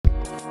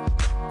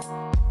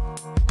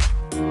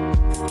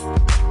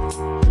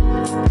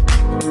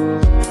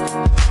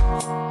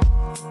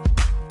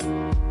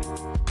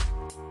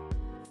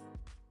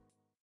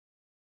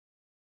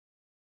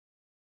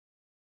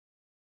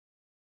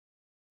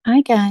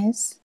Hi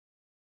guys,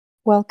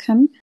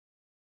 welcome.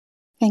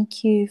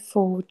 Thank you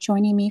for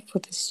joining me for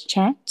this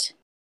chat.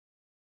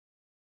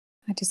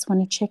 I just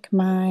want to check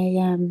my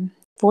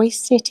voice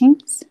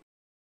settings.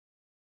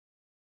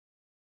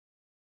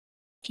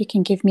 If you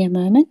can give me a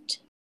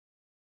moment.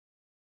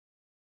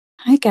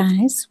 Hi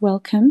guys,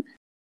 welcome.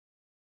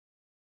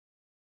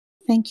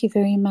 Thank you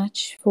very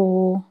much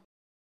for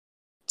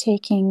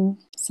taking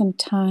some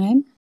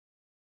time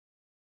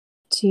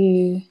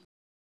to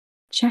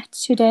chat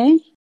today.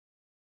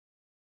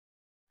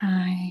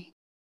 I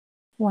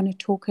want to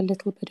talk a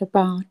little bit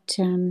about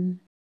the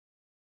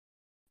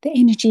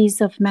energies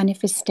of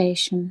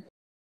manifestation.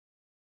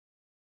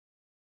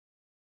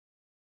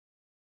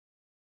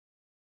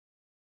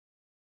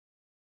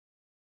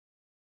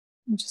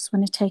 I just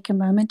want to take a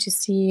moment to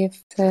see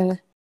if the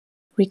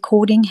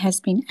recording has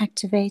been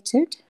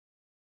activated.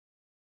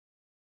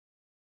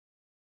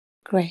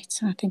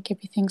 Great, I think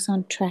everything's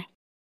on track.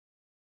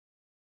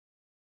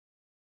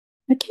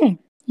 Okay,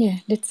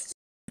 let's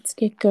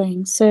get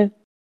going. So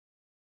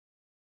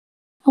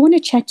I want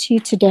to chat to you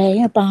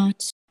today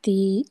about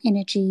the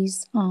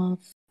energies of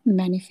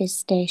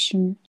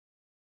manifestation.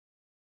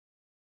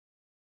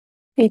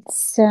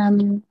 It's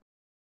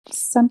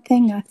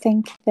something I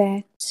think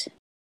that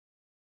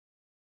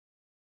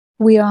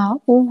we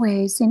are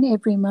always in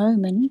every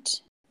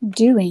moment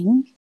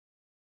doing.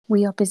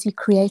 We are busy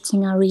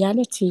creating our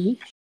reality,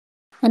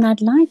 and I'd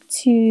like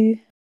to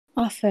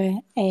offer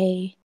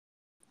a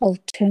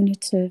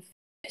alternative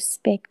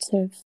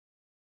perspective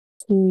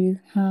to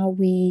how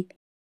we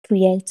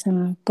create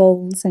our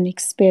goals and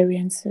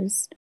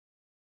experiences.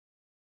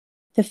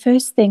 The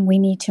first thing we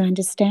need to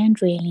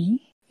understand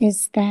really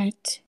is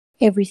that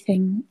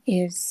everything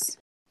is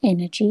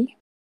energy.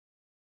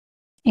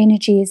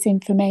 Energy is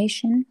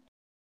information,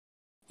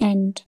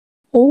 and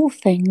all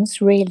things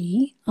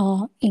really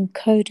are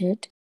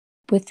encoded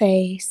with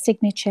a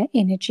signature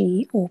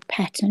energy or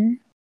pattern.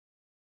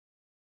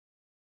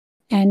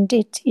 And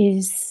it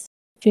is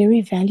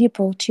very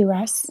valuable to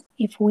us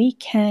if we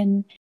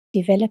can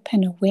develop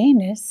an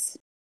awareness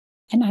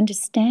and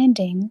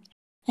understanding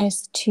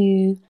as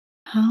to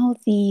how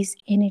these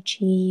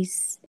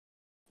energies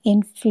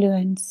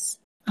influence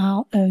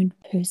our own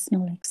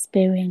personal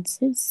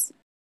experiences.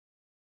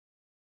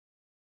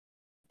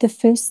 The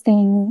first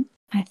thing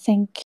I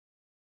think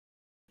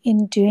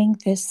in doing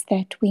this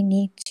that we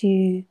need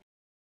to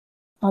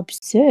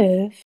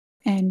observe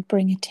and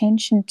bring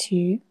attention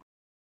to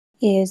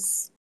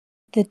is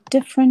the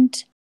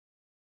different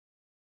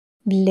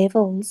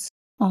levels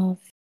of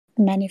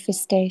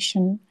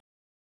manifestation.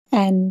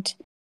 And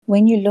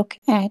when you look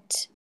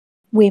at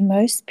where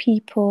most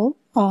people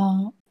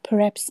are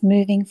perhaps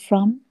moving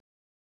from,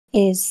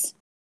 is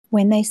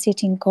when they're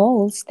setting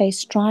goals, they're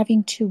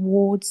striving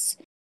towards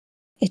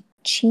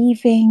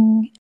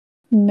achieving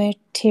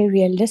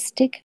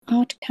materialistic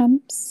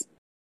outcomes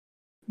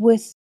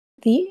with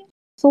the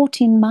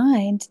thought in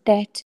mind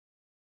that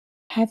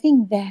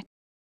having that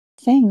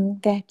thing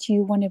that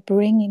you want to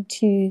bring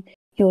into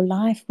your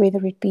life,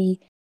 whether it be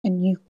a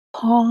new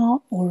car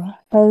or a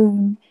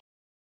home,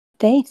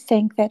 they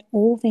think that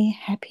all their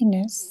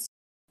happiness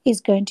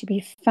is going to be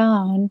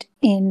found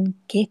in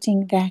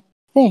getting that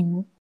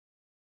thing.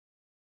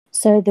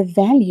 So the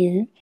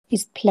value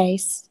is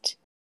placed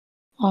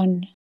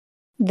on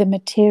the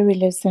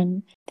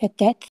materialism that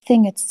that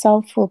thing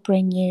itself will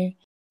bring you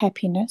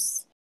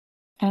happiness.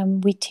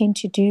 We tend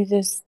to do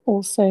this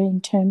also in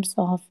terms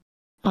of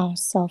our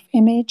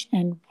self-image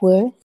and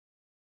worth,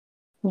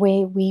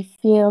 where we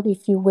feel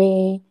if you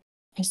wear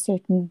a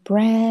certain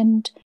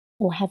brand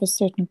or have a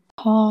certain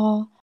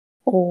car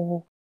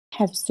or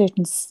have a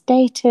certain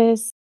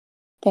status,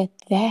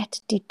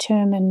 that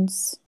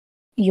determines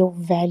your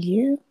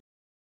value.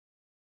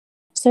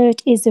 So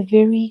it is a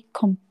very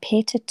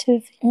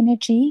competitive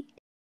energy,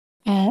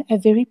 a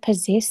very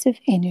possessive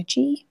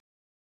energy.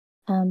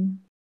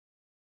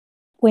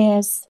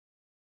 Whereas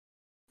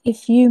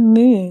if you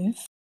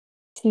move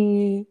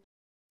to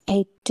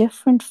a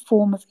different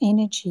form of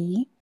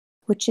energy,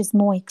 which is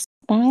more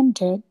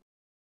expanded,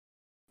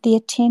 the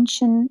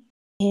attention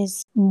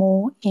is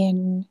more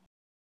in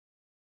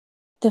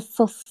the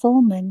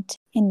fulfillment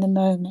in the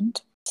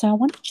moment. So I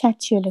want to chat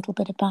to you a little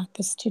bit about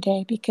this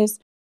today, because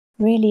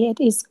really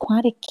it is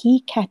quite a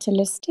key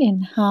catalyst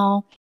in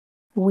how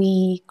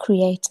we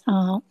create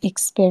our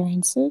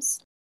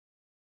experiences.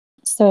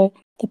 So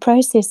the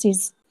process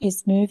is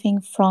moving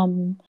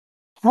from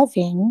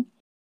having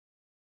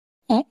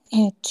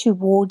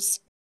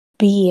towards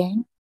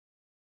being.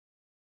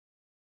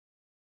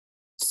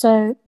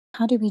 So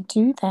how do we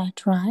do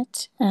that,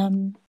 right?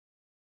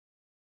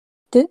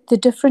 The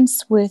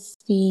difference with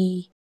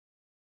the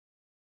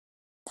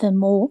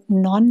more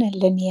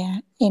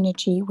non-linear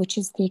energy, which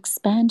is the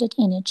expanded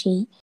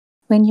energy,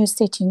 when you're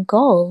setting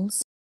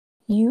goals,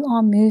 you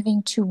are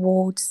moving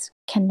towards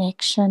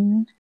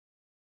connection,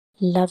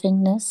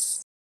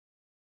 lovingness,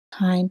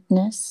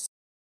 kindness,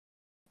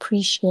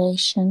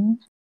 appreciation,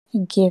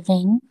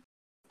 giving.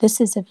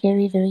 This is a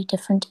very, very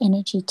different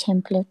energy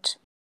template.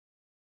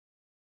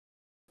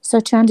 So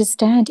to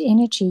understand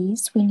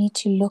energies, we need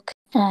to look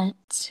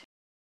at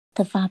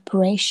the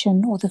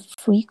vibration or the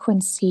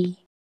frequency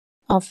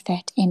of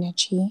that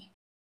energy.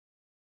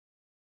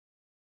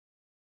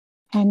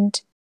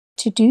 And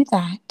to do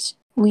that,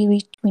 we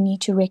need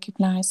to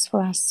recognize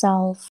for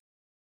ourselves,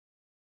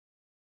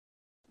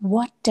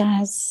 what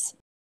does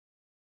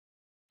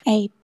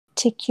a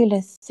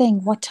particular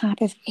thing, what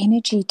type of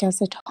energy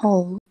does it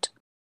hold?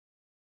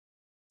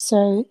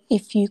 So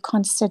if you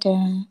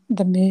consider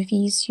the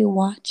movies you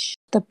watch,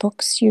 the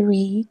books you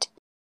read,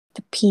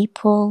 the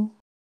people,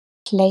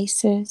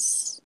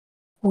 places,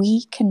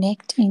 we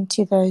connect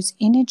into those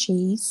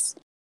energies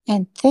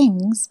and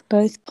things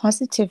both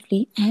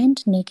positively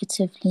and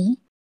negatively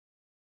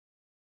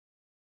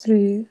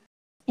through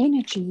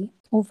energy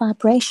or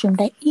vibration.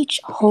 They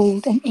each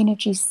hold an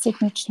energy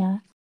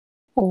signature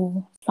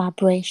or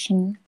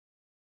vibration.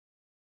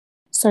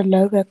 So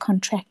lower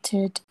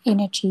contracted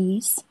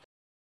energies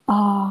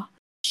are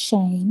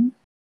shame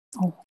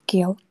or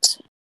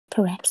guilt,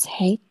 perhaps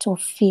hate or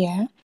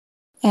fear.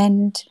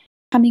 And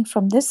coming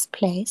from this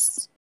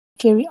place,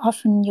 very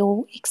often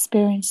your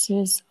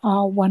experiences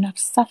are one of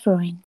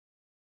suffering.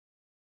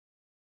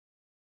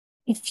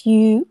 If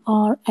you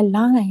are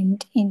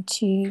aligned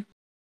into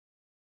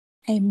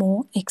a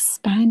more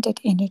expanded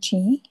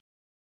energy,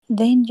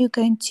 then you're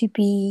going to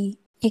be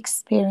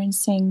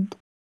experiencing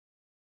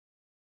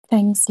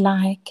things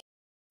like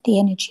the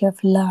energy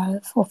of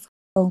love or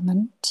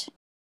fulfillment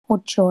or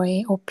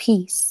joy or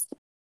peace.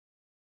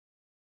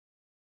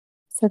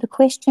 So the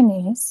question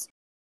is,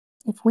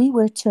 if we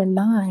were to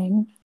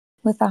align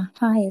with our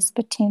highest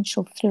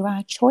potential through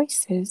our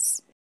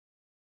choices,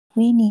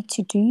 we need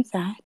to do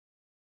that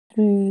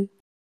through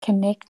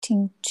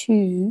connecting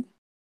to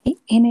the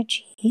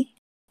energy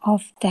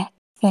of that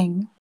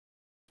thing.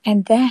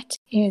 And that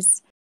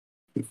is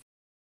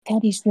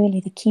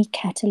really the key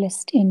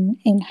catalyst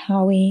in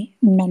how we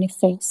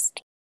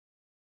manifest.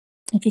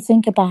 If you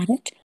think about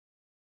it,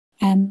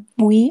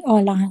 we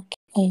are like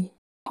a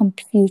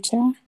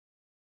computer,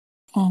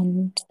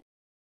 and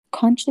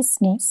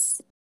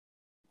consciousness,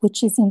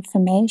 which is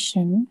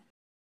information,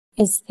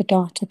 is the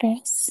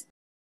database.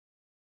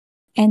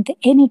 And the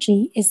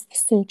energy is the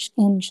search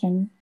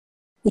engine,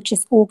 which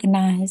is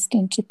organized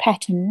into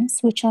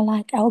patterns, which are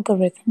like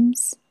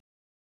algorithms.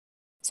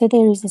 So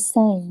there is a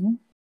saying,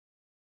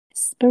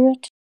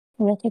 spirit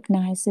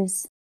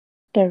recognizes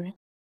spirit.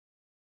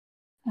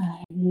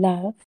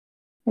 Love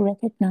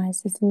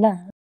recognizes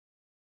love.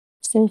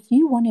 So if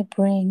you want to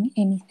bring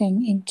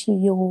anything into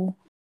your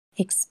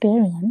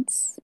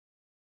experience,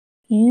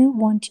 you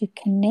want to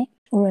connect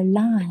or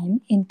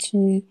align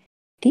into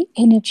the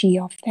energy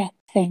of that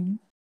thing.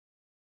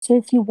 So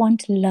if you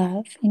want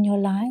love in your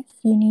life,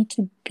 you need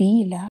to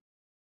be love.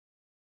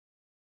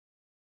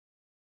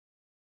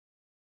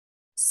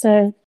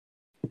 So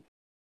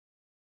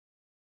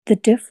the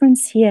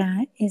difference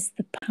here is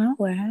the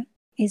power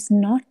is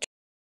not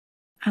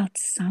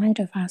outside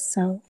of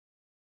ourselves.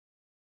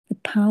 The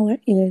power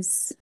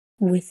is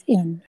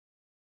within.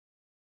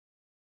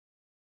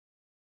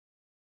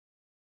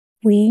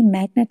 We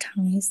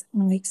magnetize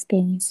our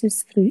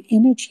experiences through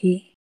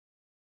energy.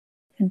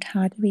 And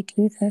how do we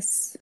do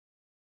this?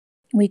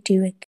 We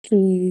do it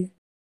through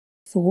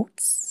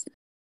thoughts,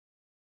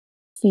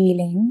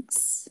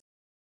 feelings,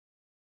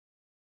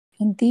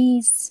 and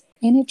these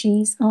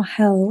energies are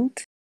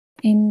held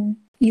in,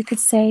 you could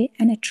say,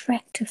 an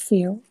attractive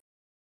field.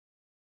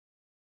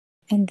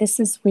 And this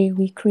is where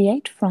we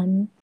create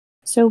from.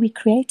 So we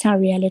create our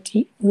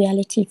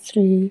reality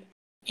through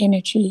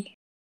energy,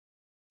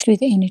 through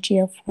the energy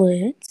of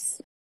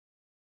words,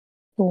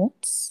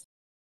 thoughts,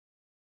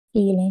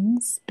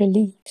 feelings,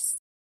 beliefs.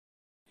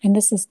 And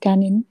this is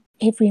done in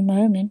every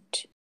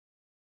moment.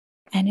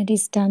 And it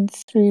is done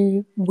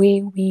through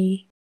where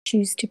we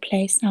choose to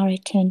place our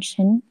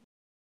attention,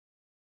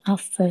 our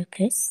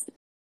focus.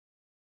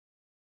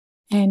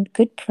 And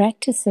good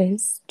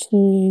practices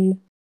to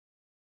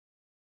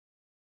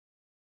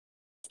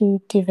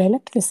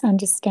develop this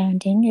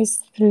understanding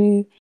is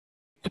through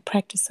a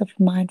practice of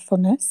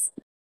mindfulness.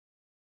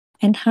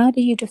 And how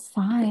do you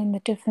define the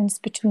difference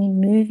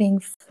between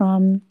moving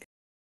from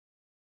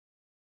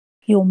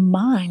your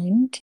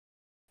mind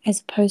as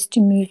opposed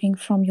to moving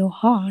from your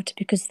heart?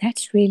 Because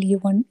that's really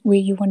where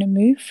you want to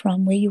move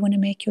from, where you want to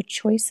make your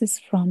choices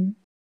from,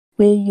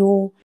 where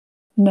your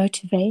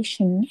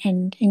motivation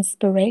and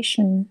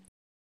inspiration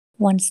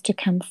wants to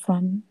come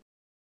from.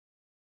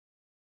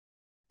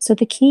 So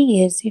the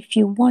key is, if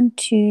you want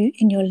to,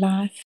 in your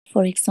life,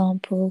 for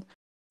example,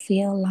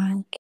 feel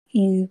like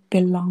you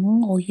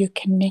belong or you're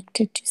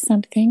connected to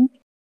something,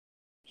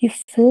 you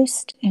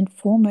first and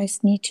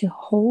foremost need to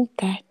hold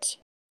that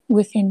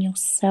within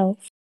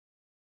yourself.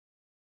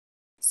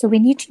 So we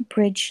need to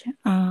bridge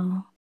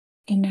our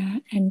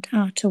inner and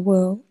outer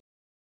world.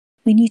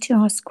 We need to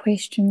ask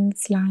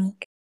questions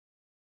like,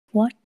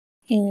 what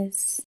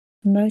is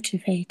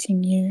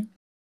motivating you?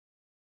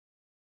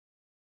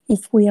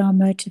 If we are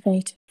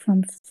motivated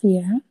from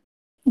fear,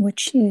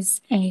 which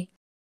is a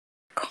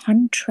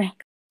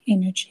contract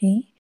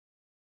energy,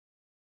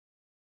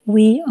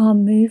 We are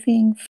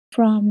moving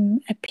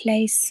from a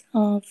place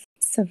of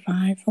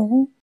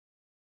survival,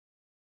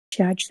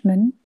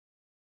 judgment,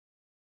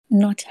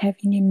 not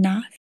having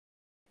enough,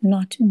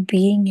 not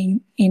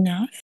being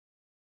enough.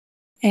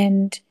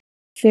 And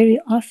very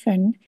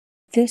often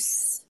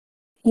this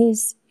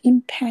is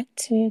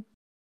impacted,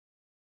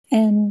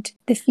 and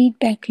the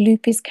feedback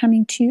loop is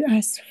coming to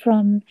us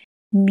from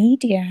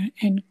media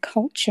and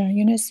culture.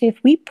 So if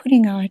we're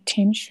putting our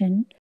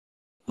attention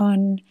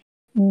on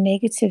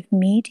negative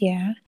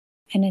media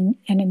and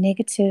a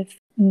negative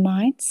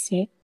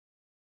mindset,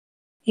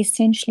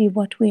 essentially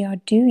what we are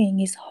doing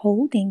is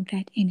holding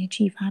that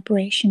energy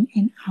vibration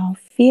in our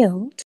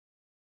field.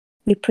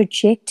 We're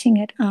projecting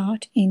it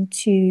out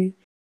into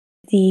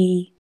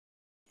the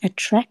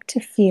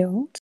attractive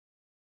field.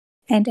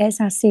 And as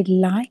I said,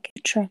 like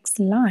attracts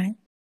like.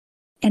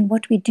 And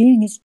what we're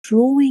doing is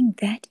drawing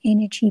that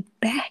energy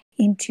back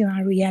into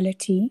our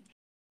reality,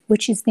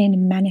 which is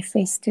then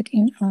manifested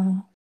in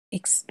our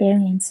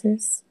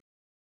experiences.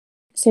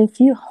 So if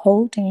you're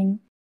holding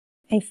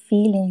a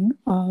feeling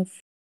of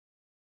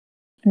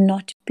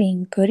not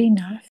being good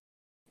enough,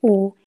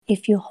 or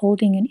if you're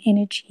holding an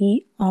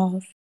energy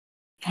of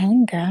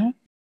anger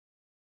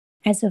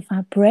as a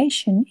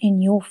vibration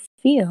in your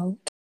field,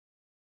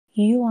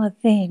 you are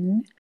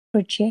then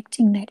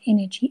projecting that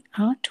energy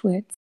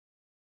outwards,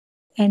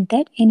 and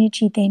that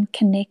energy then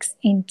connects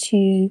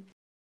into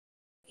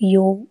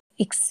your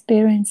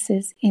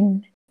experiences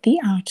in the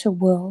outer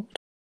world.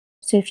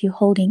 So if you're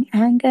holding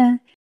anger,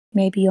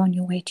 maybe on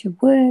your way to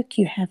work,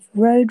 you have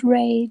road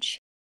rage,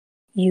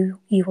 you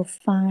will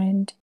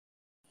find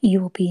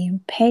you will be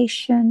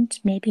impatient,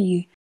 maybe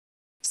you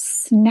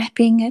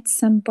snapping at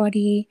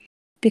somebody,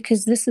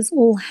 because this is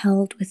all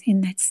held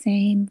within that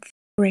same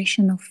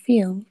vibrational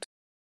field.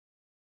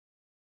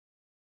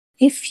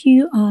 If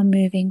you are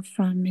moving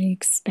from an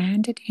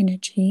expanded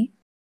energy,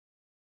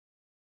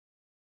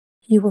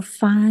 you will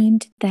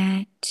find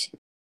that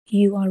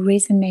you are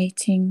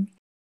resonating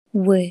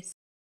with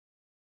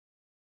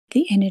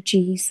the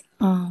energies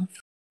of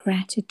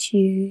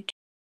gratitude,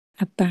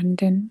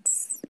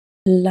 abundance,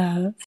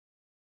 love.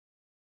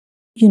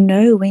 You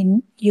know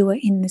when you are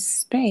in this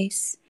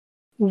space,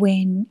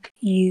 when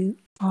you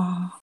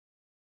are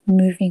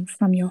moving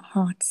from your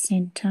heart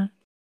center.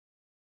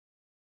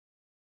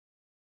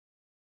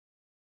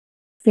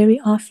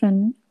 Very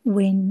often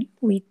when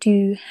we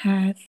do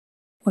have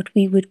what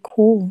we would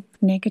call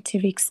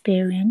negative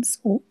experiences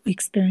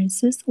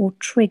or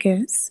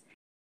triggers,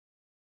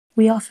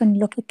 we often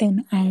look at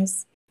them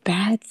as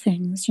bad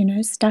things,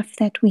 stuff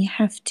that we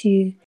have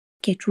to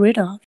get rid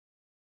of.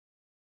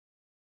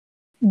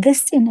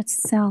 This in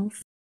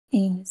itself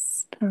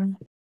is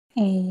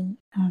a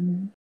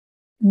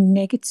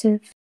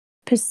negative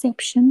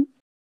perception.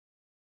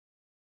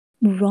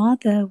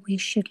 Rather, we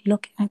should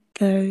look at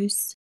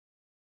those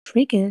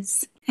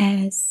triggers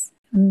as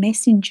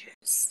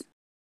messengers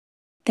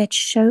that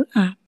show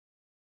up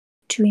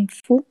to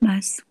inform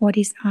us what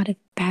is out of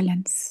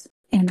balance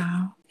in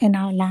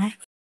our life.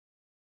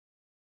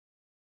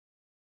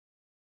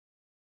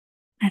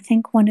 I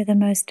think one of the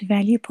most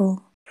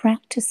valuable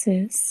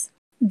practices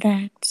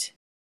that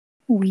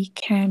we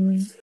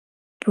can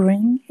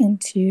bring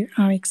into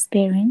our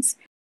experience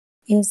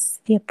is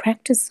the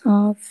practice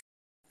of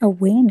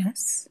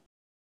awareness.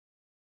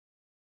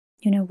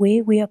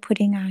 Where we are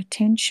putting our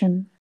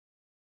attention.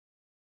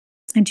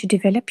 And to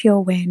develop your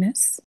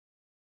awareness,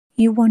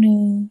 you want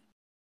to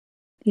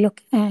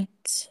look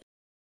at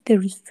the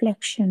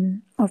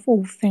reflection of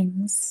all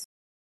things,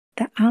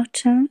 your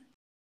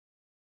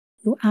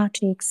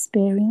outer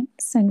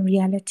experience and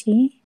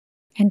reality,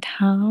 and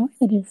how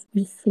it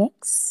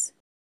reflects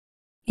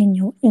in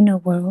your inner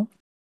world.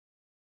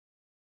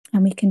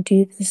 And we can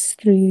do this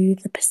through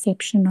the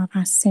perception of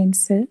our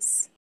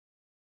senses.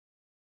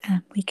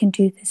 We can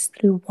do this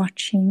through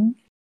watching,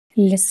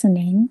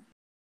 listening.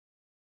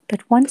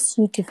 But once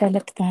you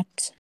develop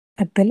that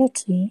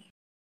ability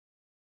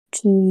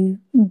to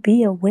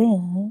be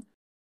aware,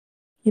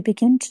 you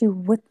begin to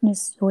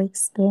witness your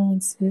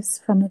experiences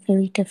from a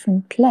very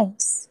different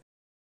place.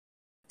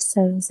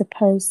 So as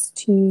opposed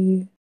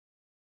to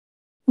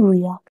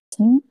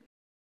reacting,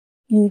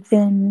 you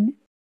then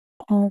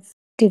have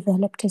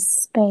developed a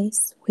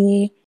space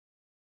where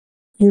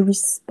you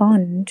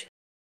respond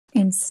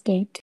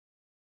instead.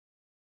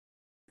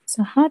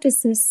 So how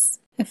does this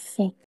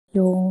affect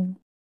the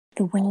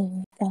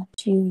way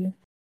that you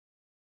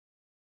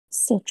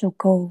set your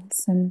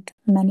goals and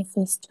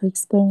manifest your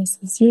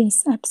experiences?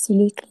 Yes,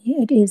 absolutely.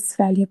 It is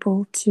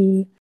valuable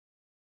to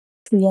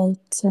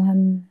create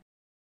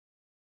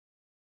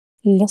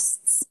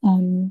lists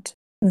and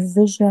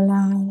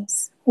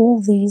visualize.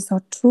 All these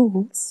are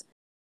tools.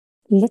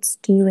 Let's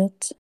do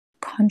it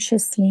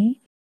consciously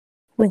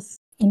with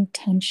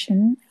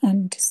intention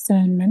and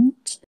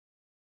discernment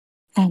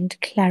and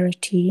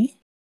clarity.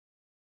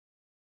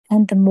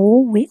 And the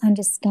more we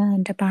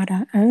understand about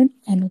our own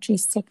energy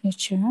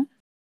signature,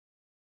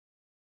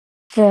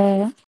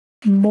 the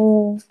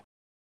more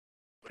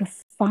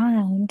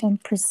refined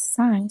and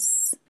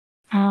precise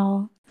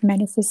our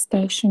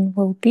manifestation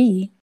will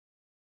be.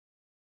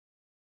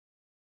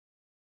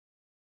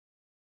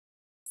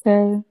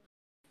 So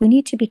we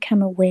need to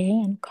become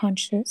aware and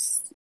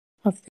conscious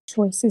of the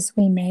choices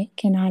we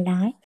make in our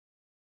life.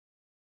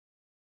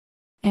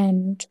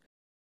 And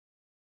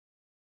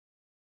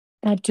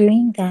by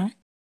doing that,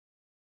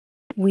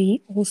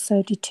 we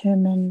also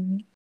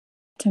determine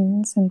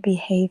patterns and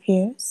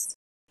behaviors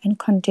and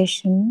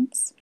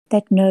conditions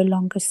that no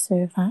longer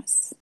serve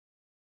us.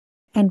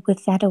 And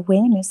with that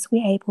awareness,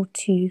 we're able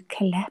to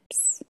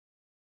collapse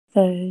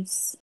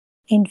those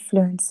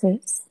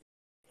influences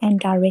and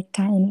direct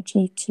our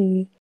energy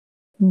to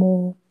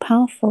more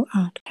powerful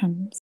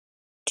outcomes,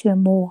 to a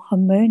more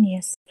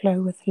harmonious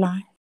flow with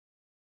life.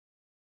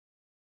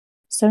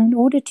 So in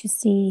order to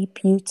see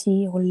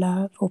beauty or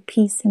love or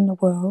peace in the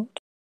world,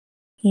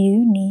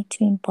 you need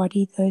to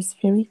embody those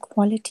very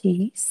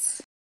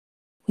qualities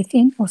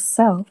within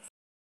yourself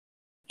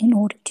in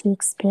order to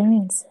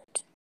experience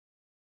it.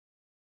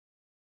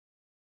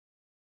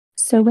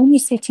 So when you're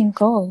setting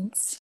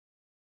goals,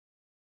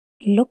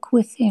 look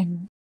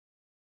within,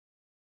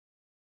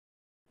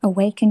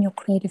 awaken your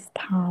creative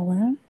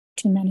power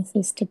to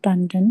manifest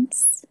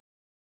abundance,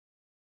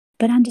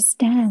 but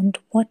understand,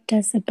 what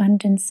does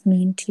abundance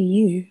mean to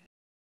you?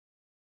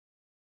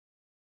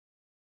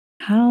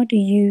 How do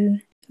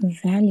you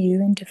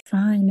value and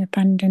define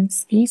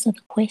abundance? These are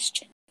the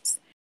questions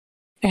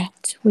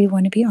that we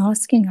want to be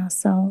asking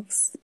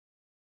ourselves.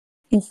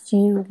 If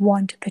you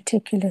want a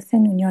particular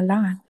thing in your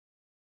life,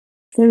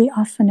 very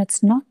often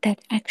it's not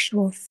that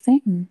actual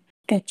thing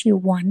that you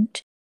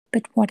want,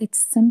 but what it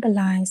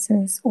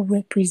symbolizes or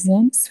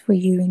represents for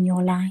you in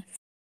your life.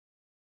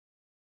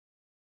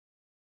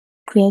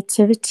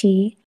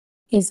 Creativity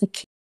is a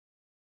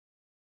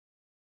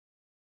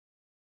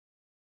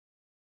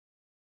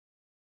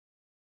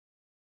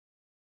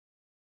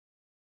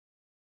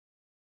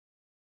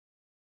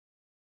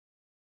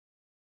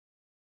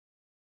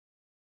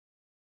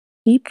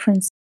key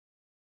principle.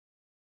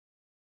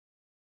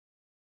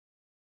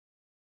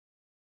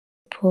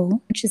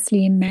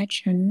 Consciously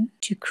imagine,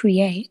 to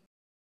create,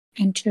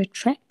 and to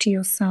attract to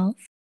yourself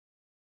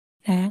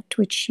that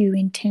which you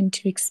intend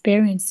to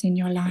experience in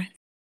your life.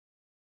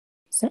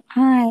 So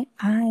I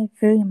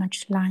very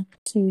much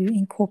like to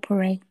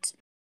incorporate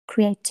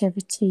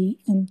creativity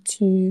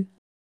into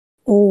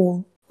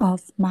all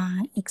of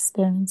my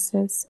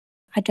experiences.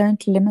 I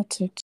don't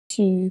limit it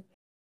to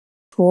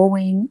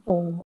drawing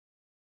or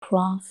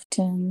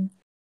crafting.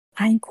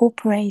 I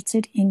incorporate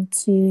it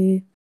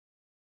into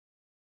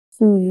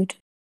food,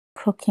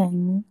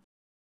 cooking,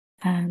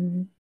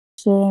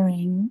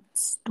 sharing,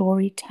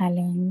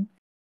 storytelling.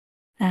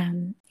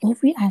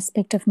 Every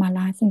aspect of my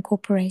life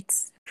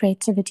incorporates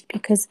creativity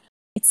because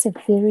it's a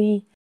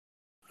very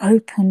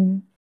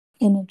open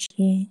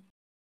energy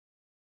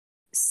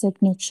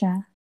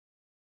signature,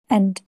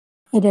 and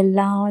it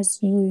allows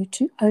you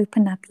to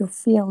open up your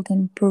field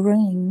and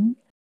bring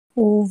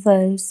all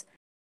those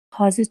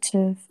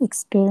positive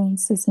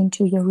experiences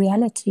into your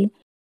reality.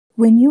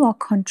 When you are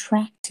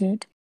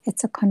contracted,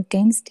 it's a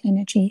condensed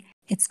energy,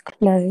 it's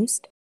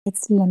closed,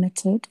 it's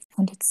limited,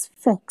 and it's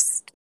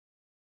fixed.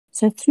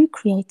 So through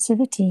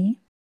creativity,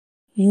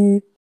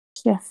 you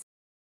shift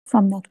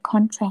from that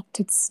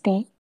contracted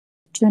state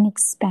to an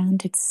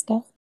expanded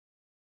state.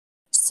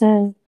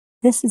 So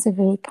this is a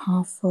very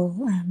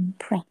powerful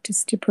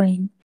practice to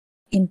bring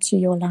into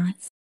your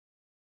life.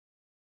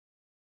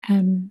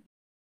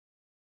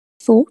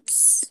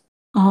 Thoughts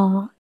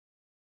are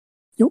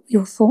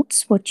your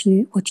thoughts, what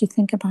you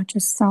think about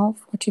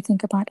yourself, what you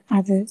think about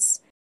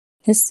others.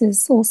 This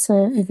is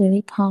also a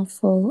very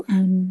powerful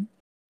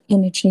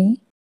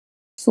energy.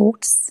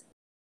 Thoughts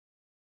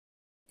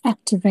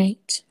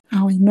activate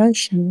our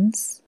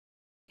emotions,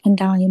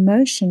 and our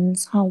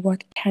emotions are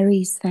what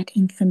carries that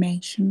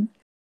information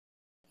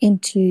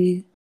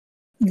into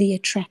the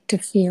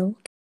attractive field.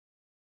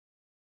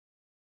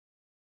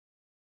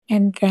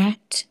 And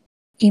that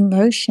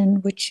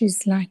emotion, which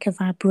is like a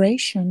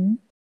vibration,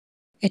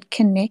 it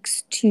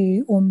connects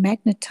to or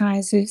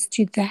magnetizes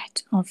to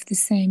that of the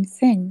same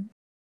thing.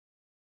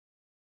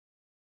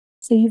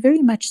 So you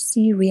very much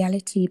see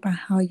reality by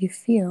how you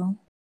feel.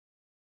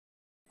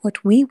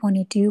 What we want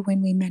to do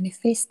when we're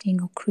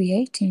manifesting or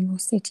creating or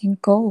setting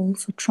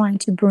goals or trying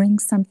to bring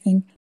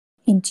something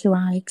into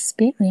our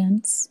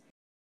experience,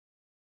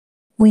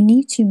 we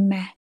need to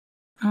match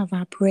our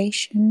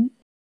vibration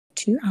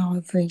to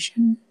our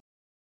vision,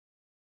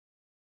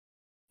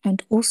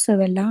 and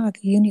also allow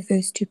the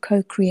universe to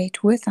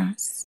co-create with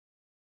us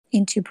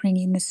into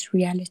bringing this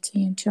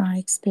reality into our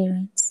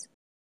experience.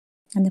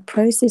 And the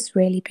process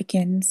really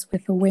begins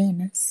with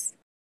awareness.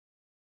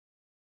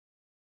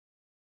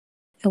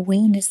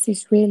 Awareness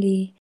is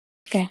really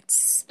that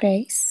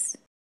space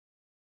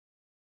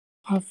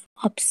of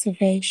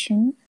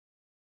observation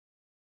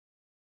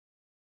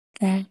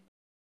that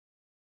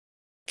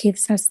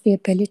gives us the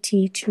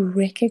ability to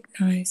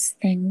recognize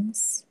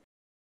things.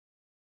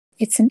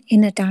 It's an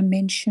inner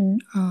dimension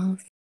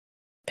of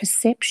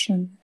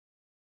perception.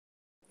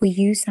 We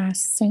use our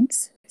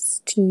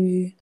senses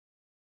to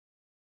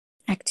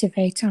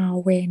activate our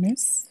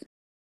awareness.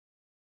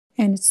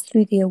 And it's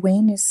through the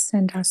awareness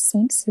and our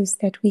senses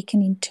that we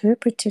can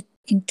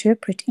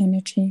interpret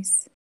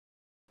energies.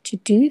 To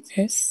do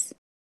this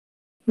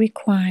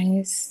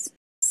requires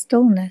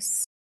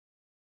stillness.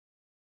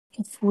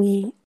 If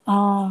we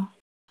are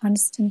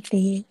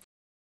constantly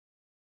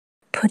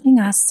putting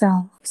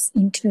ourselves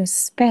into a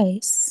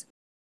space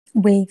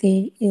where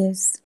there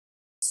is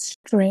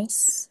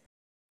stress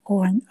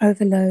or an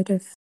overload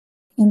of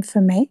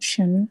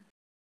information,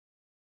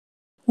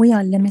 we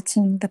are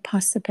limiting the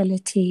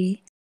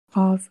possibility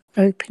of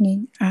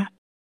opening up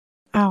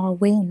our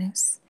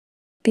awareness,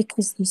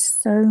 because there's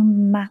so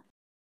much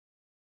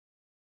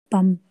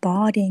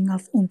bombarding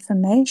of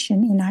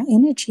information in our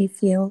energy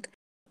field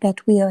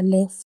that we are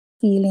left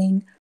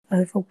feeling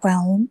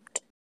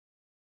overwhelmed,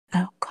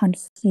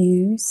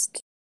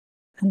 confused,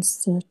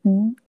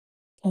 uncertain,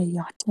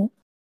 chaotic,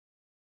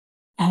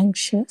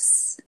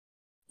 anxious.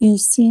 You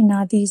see,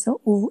 now these are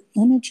all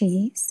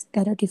energies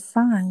that are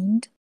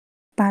defined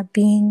by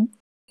being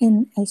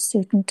in a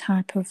certain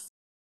type of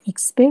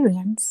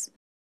experience.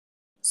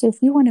 So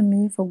if you want to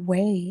move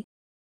away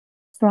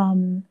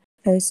from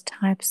those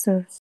types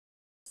of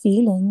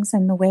feelings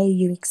and the way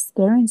you're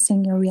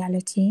experiencing your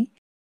reality,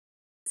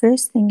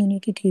 first thing you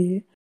need to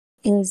do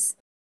is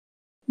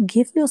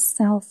give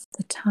yourself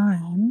the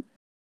time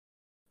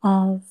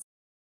of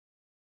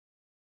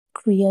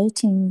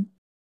creating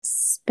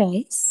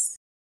space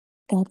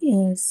that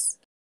is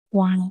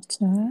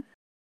quieter,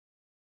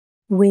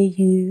 where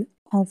you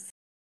have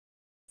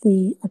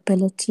the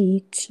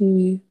ability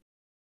to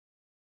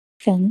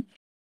think,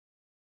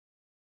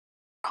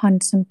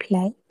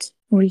 contemplate,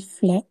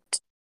 reflect.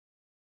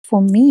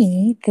 For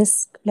me,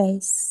 this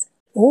place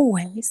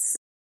always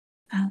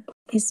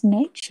is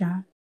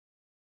nature.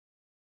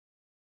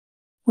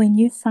 When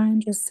you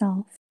find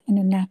yourself in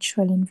a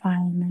natural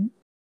environment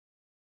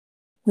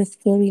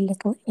with very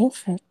little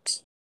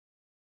effort,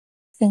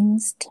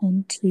 things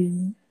tend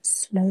to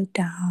slow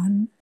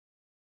down.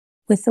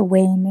 With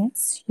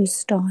awareness, you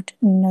start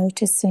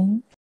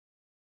noticing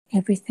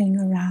everything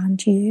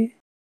around you.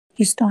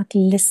 You start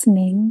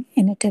listening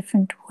in a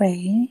different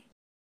way.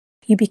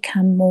 You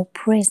become more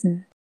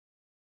present.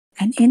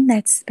 And in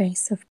that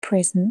space of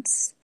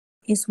presence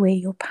is where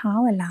your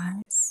power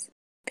lies,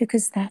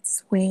 because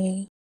that's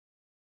where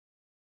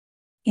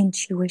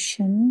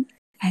intuition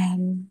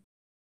and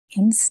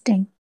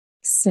instinct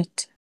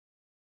sit.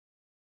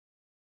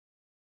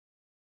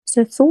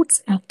 So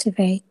thoughts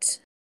activate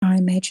our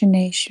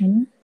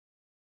imagination,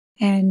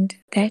 and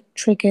that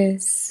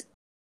triggers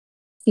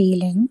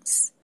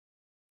feelings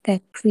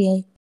that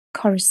create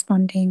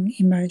corresponding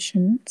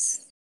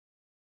emotions.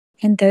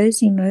 And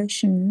those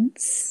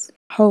emotions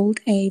hold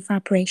a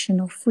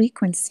vibrational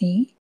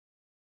frequency,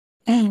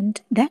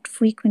 and that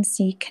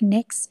frequency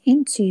connects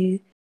into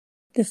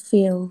the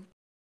field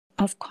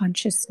of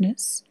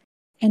consciousness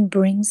and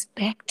brings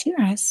back to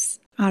us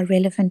our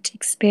relevant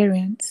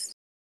experience.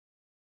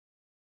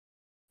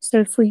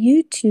 So for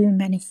you to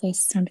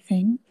manifest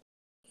something,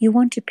 you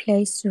want to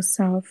place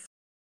yourself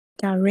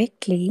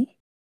directly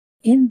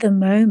in the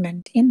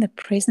moment, in the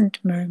present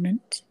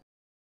moment.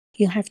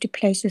 You have to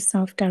place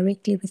yourself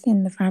directly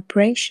within the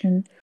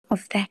vibration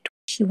of that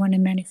which you want to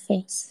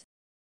manifest.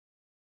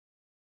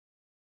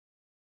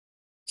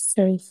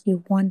 So if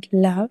you want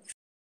love,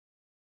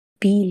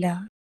 be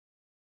love.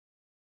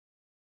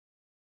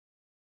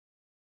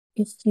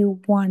 If you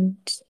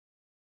want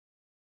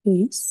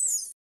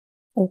peace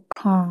or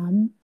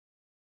calm,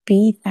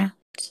 be that.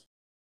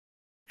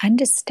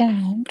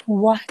 Understand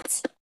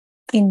what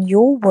in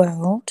your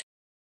world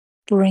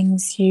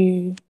brings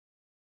you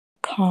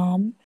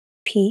calm,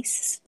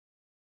 peace.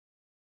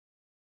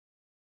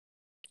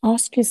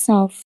 Ask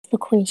yourself the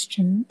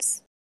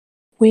questions: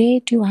 where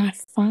do I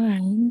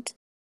find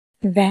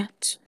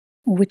that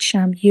which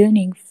I'm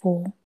yearning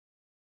for?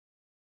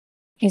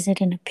 Is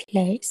it in a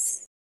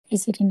place?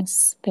 Is it in a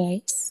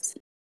space?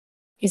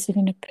 Is it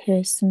in a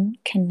person,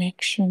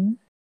 connection?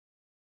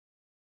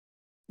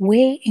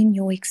 Where in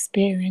your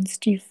experience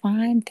do you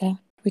find that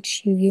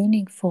which you're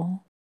yearning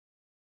for?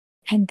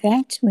 And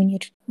that, when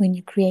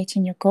you're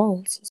creating your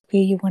goals, is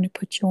where you want to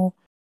put your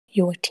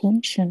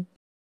attention.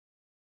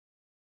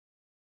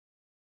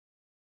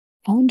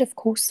 And of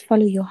course,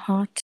 follow your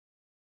heart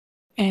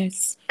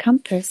as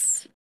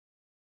compass.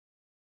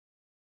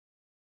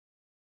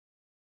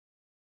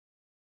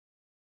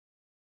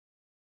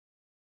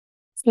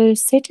 So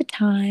set a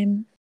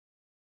time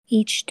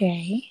each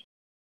day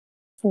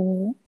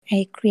for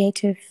a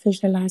creative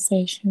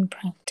visualization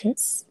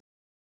practice.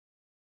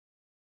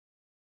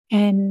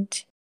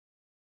 And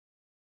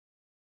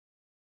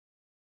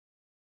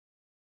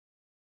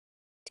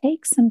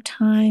take some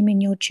time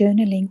in your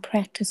journaling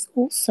practice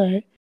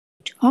also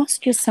to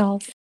ask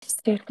yourself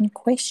certain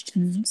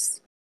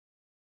questions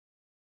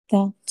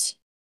that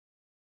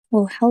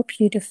will help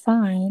you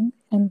define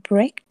and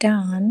break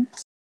down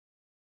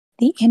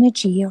the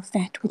energy of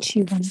that which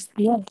you want to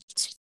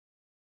create.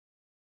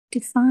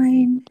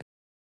 Define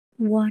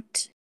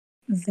what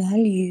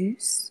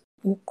values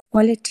or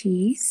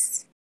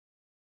qualities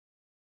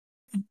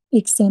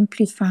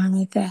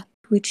exemplify that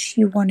which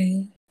you want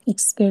to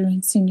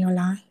experience in your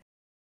life?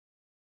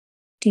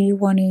 Do you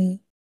want to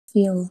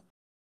feel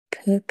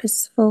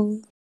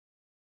purposeful?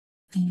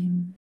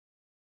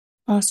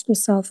 Ask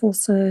yourself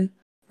also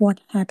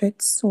what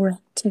habits or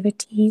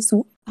activities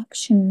or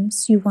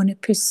actions you want to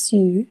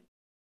pursue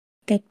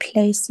that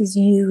places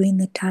you in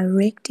the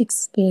direct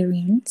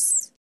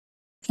experience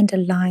and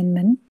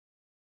alignment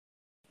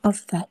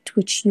of that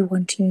which you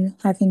want to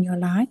have in your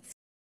life.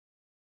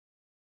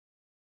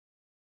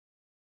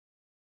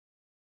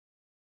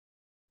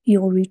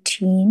 Your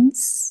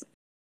routines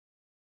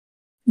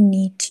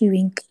need to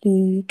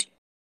include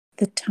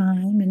the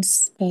time and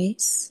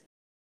space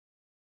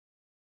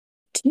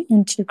to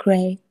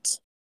integrate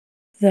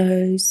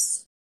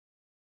those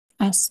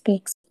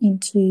aspects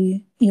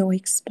into your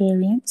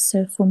experience.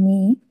 So for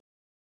me,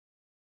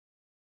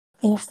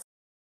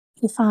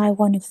 if I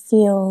want to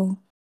feel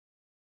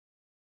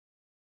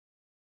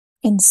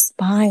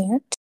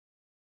inspired,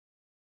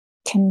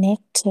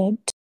 connected,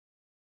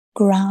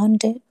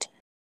 grounded,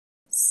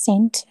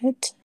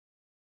 centered,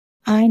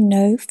 I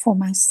know for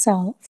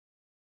myself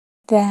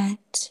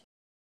that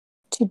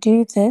to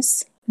do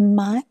this,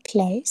 my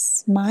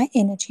place, my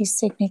energy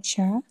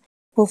signature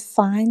will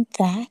find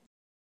that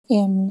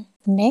in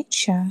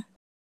nature.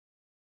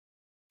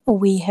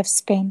 We have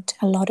spent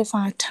a lot of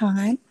our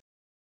time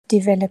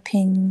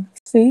developing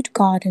food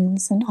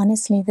gardens, and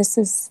honestly, this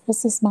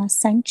is my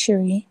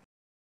sanctuary.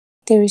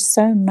 There is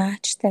so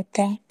much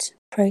that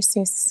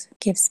process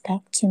gives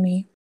back to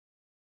me,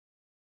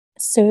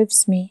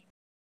 serves me.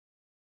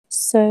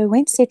 So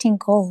when setting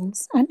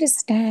goals,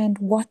 understand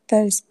what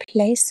those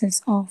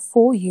places are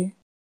for you.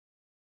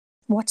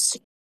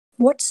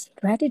 What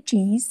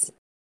strategies,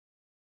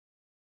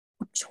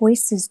 what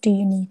choices do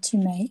you need to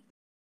make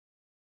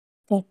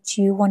that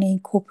you want to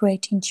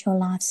incorporate into your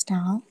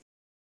lifestyle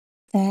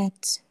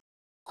that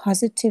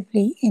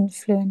positively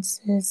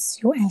influences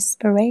your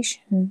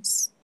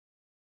aspirations?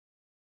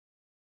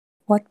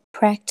 What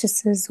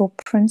practices or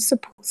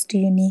principles do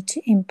you need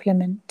to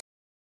implement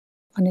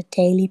on a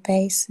daily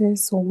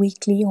basis or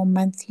weekly or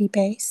monthly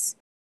basis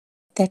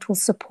that will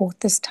support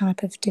this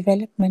type of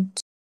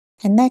development?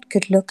 And that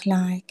could look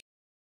like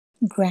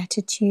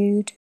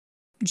gratitude,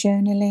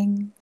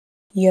 journaling,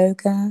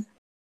 yoga,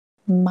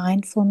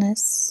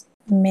 mindfulness,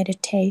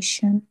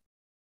 meditation,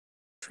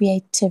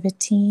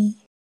 creativity,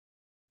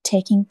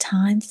 taking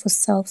time for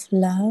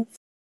self-love,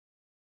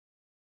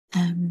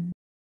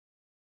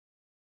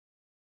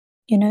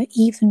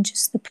 even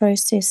just the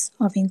process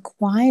of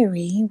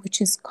inquiry,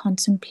 which is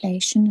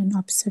contemplation and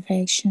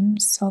observation,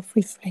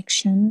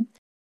 self-reflection.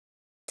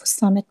 For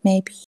some, it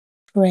may be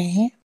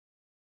prayer,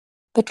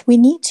 but we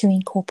need to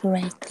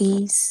incorporate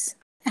these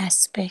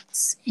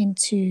aspects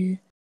into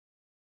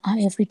our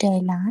everyday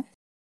life.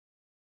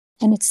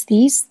 And it's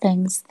these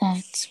things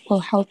that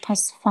will help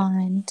us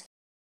find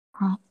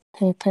our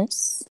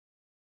purpose.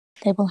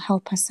 They will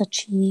help us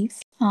achieve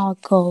our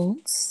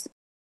goals.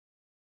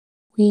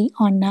 We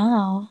are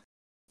now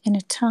in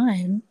a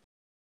time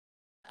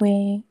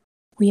where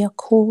we are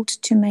called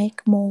to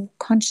make more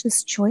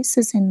conscious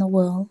choices in the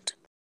world.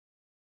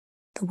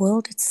 The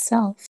world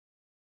itself,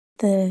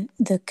 the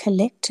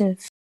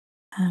collective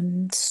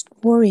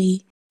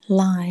storyline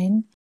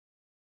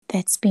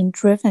that's been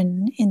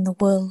driven in the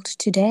world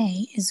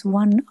today is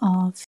one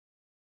of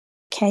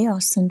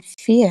chaos and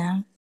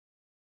fear.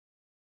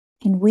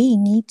 And we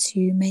need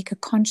to make a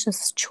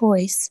conscious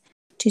choice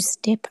to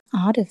step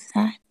out of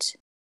that.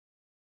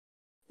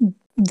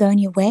 The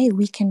only way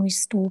we can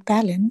restore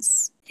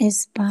balance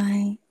is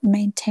by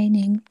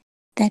maintaining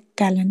that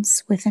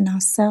balance within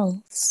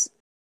ourselves.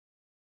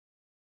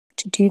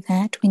 To do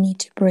that, we need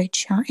to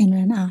bridge our inner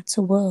and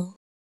outer world.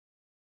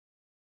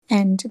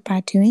 And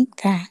by doing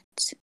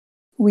that,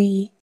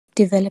 we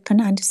develop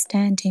an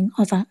understanding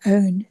of our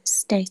own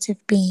state of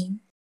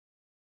being.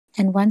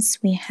 And once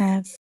we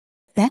have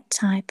that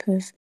type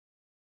of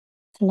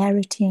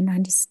clarity and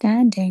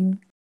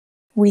understanding,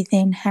 we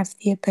then have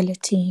the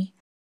ability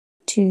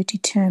to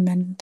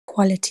determine the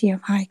quality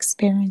of our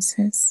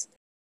experiences.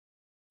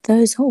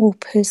 Those are all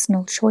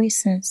personal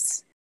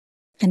choices,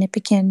 and it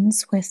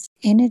begins with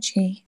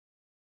energy.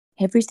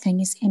 Everything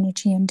is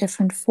energy in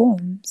different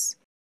forms,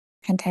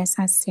 and as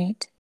I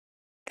said,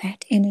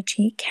 that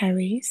energy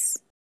carries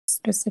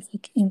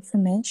specific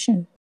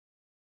information,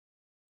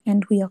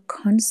 and we are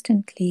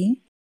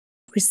constantly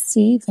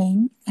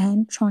receiving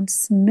and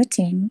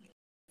transmitting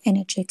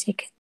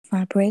energetic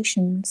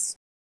vibrations.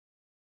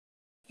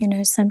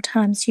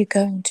 Sometimes you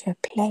go into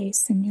a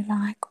place and you're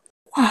like,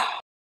 wow,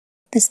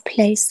 this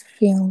place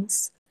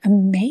feels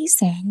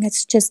amazing.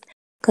 It's just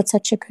got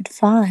such a good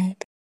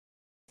vibe.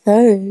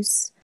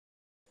 Those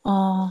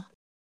are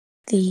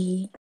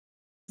the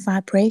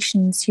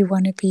vibrations you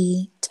want to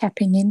be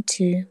tapping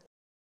into.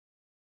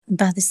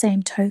 By the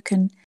same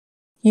token,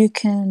 you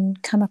can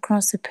come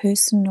across a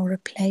person or a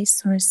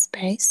place or a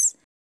space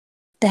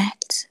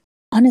that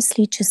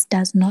honestly just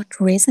does not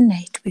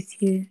resonate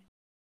with you.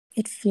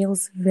 It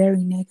feels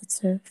very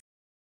negative.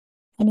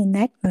 And in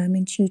that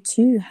moment, you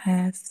too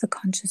have the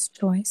conscious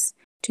choice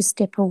to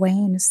step away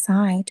and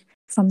aside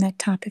from that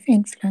type of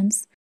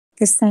influence.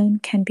 The same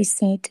can be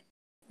said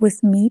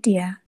with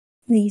media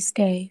these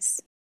days.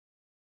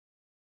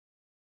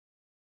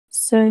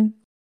 So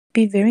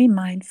be very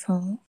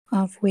mindful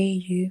of where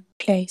you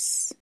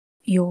place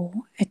your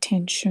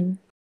attention.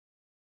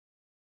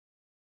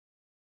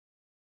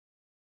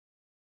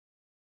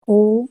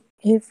 Or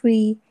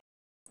every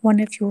one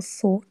of your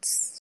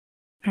thoughts,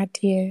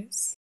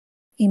 ideas,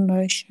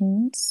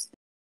 emotions,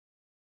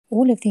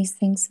 all of these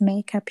things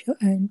make up your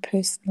own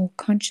personal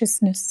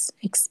consciousness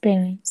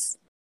experience.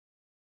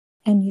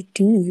 And you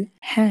do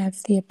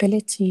have the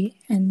ability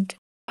and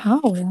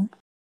power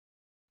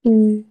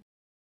to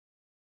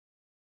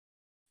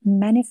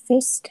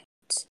manifest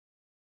it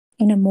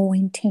in a more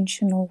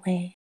intentional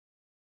way.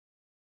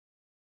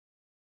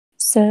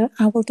 So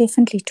I will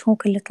definitely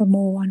talk a little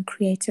more on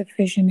creative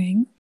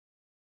visioning,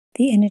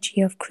 the energy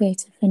of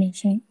creative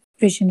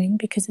visioning,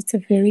 because it's a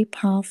very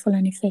powerful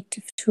and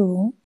effective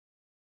tool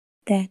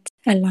that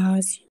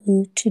allows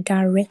you to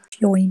direct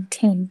your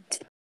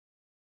intent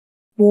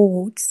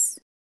towards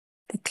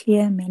the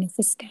clear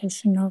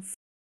manifestation of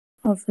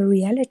the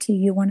reality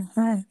you want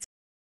to have.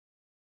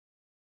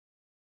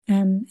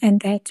 And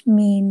that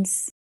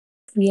means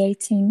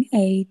creating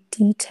a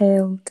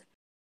detailed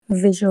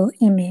visual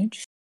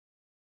image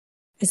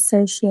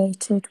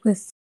associated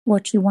with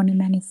what you want to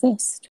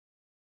manifest.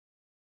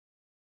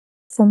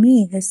 For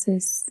me, this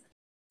is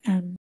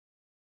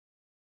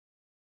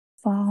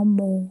far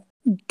more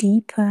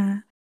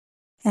deeper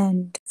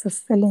and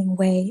fulfilling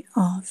way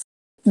of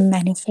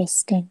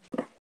manifesting.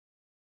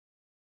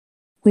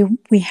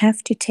 We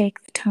have to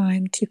take the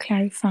time to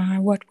clarify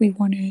what we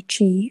want to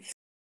achieve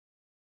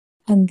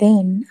and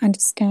then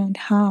understand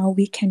how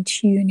we can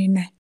tune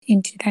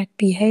into that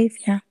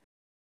behavior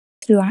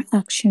through our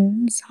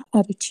actions,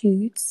 our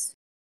attitudes,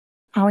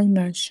 our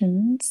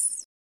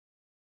emotions.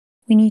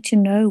 We need to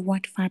know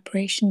what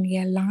vibrationally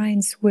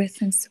aligns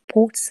with and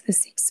supports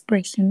this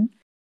expression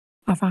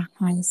of our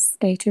highest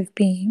state of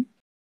being.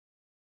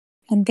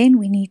 And then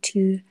we need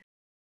to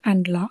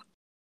unlock,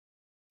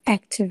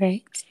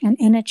 activate, and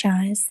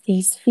energize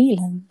these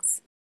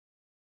feelings.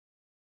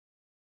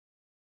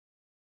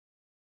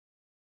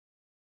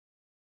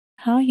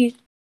 How you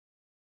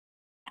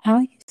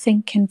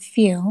think and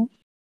feel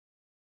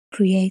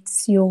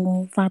creates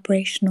your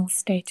vibrational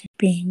state of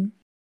being.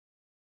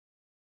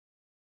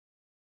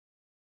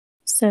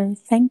 So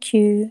thank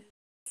you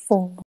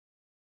for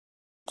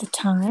the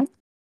time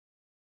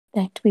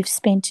that we've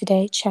spent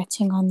today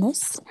chatting on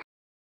this.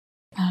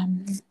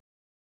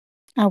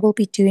 I will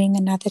be doing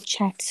another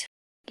chat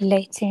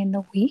later in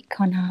the week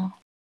on our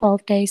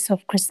 12 Days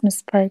of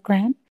Christmas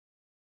program,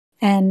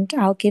 and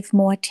I'll give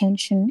more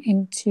attention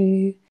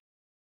into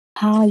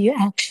how you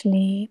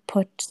actually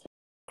put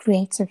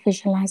creative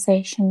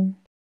visualization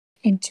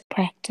into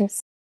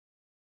practice.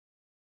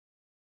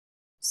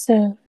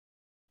 So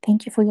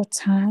thank you for your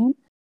time.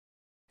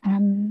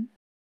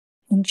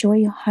 Enjoy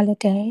your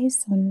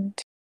holidays and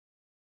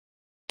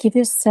give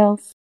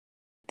yourself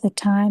the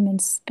time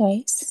and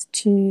space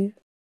to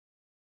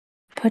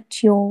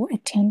put your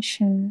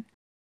attention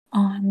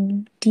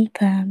on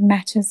deeper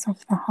matters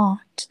of the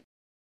heart.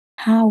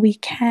 How we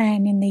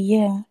can, in the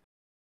year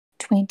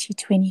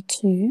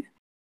 2022,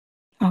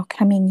 our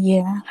coming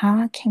year,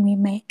 how can we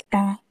make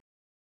that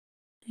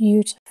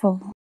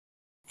beautiful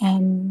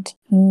and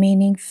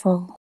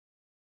meaningful?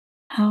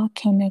 How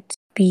can it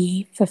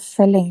be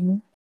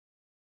fulfilling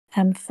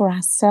for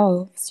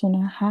ourselves?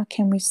 How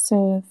can we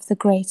serve the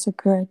greater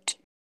good?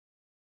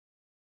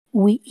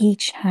 We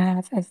each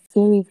have a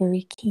very,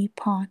 very key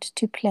part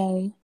to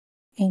play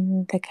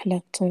in the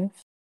collective.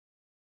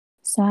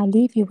 So I'll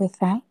leave you with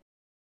that.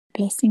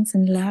 Blessings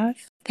and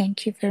love.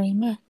 Thank you very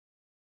much.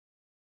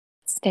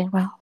 Stay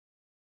well.